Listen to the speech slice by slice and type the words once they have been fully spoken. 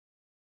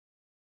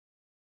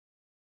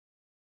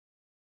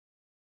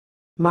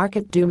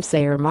Market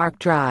doomsayer Mark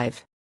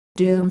Drive.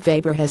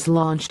 Faber has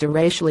launched a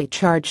racially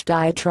charged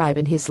diatribe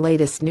in his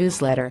latest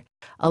newsletter,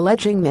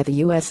 alleging that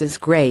the U.S. is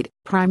great,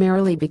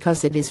 primarily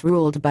because it is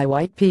ruled by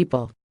white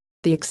people.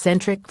 The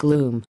eccentric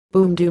gloom,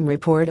 boom doom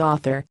report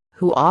author,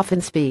 who often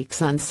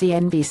speaks on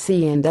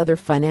CNBC and other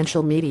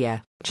financial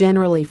media,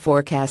 generally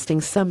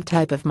forecasting some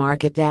type of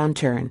market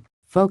downturn,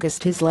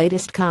 focused his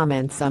latest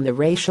comments on the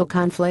racial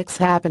conflicts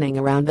happening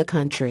around the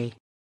country.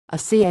 A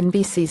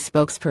CNBC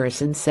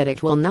spokesperson said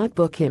it will not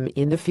book him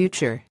in the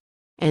future.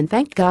 And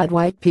thank God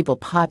white people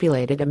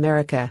populated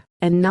America,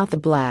 and not the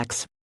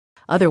blacks.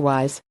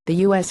 Otherwise, the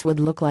U.S. would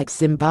look like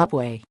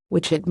Zimbabwe,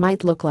 which it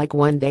might look like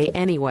one day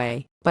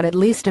anyway, but at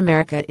least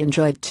America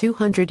enjoyed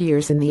 200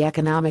 years in the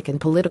economic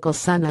and political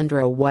sun under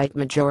a white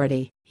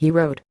majority, he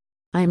wrote.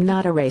 I am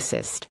not a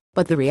racist,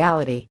 but the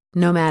reality,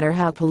 no matter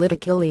how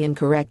politically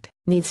incorrect,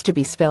 needs to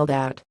be spelled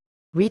out.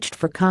 Reached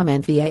for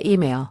comment via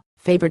email,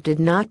 Faber did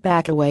not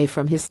back away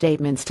from his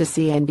statements to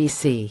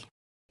CNBC.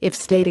 If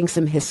stating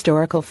some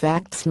historical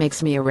facts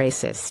makes me a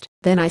racist,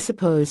 then I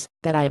suppose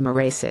that I am a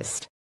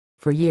racist.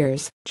 For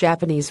years,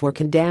 Japanese were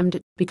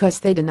condemned because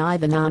they deny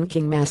the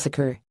Nanking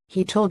massacre,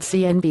 he told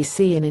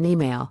CNBC in an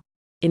email.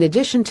 In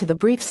addition to the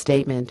brief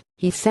statement,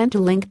 he sent a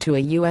link to a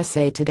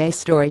USA Today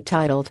story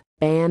titled,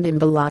 Banned in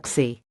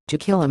Biloxi, To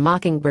Kill a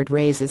Mockingbird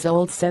Raises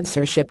Old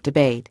Censorship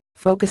Debate,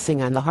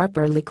 focusing on the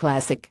Harper Lee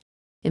Classic.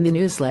 In the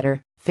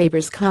newsletter,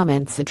 Faber's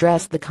comments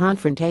addressed the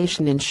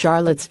confrontation in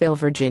Charlottesville,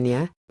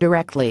 Virginia,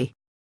 directly.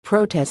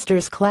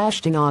 Protesters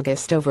clashed in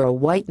August over a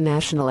white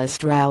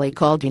nationalist rally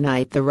called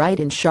Unite the Right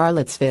in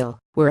Charlottesville,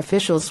 where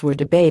officials were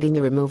debating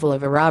the removal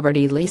of a Robert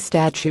E. Lee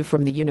statue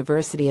from the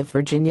University of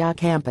Virginia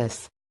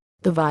campus.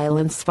 The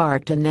violence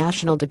sparked a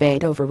national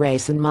debate over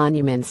race and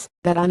monuments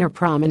that honor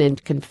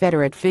prominent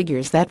Confederate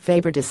figures that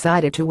Faber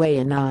decided to weigh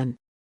in on.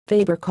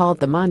 Faber called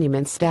the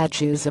monuments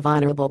statues of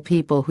honorable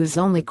people whose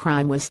only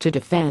crime was to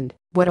defend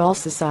what all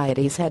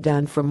societies had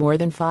done for more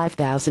than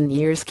 5,000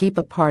 years: keep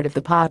a part of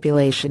the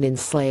population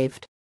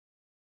enslaved.